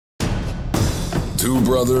Two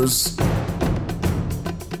brothers,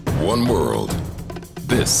 one world.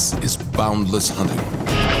 This is Boundless Hunting.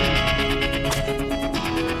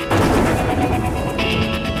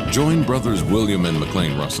 Join brothers William and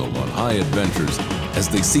McLean Russell on high adventures as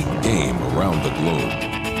they seek game around the globe.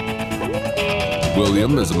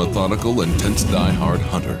 William is a methodical, intense, die-hard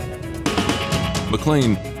hunter.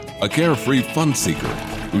 McLean, a carefree fun seeker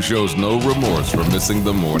who shows no remorse for missing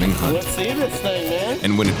the morning hunt. Let's see this thing, man.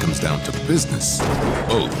 And when it comes down to business,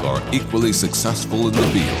 both are equally successful in the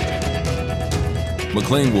field.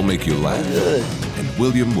 McLean will make you laugh, and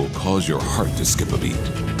William will cause your heart to skip a beat.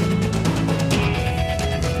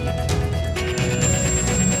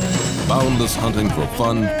 Boundless hunting for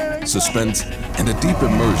fun, suspense, and a deep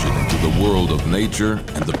immersion into the world of nature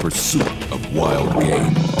and the pursuit of wild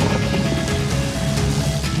game.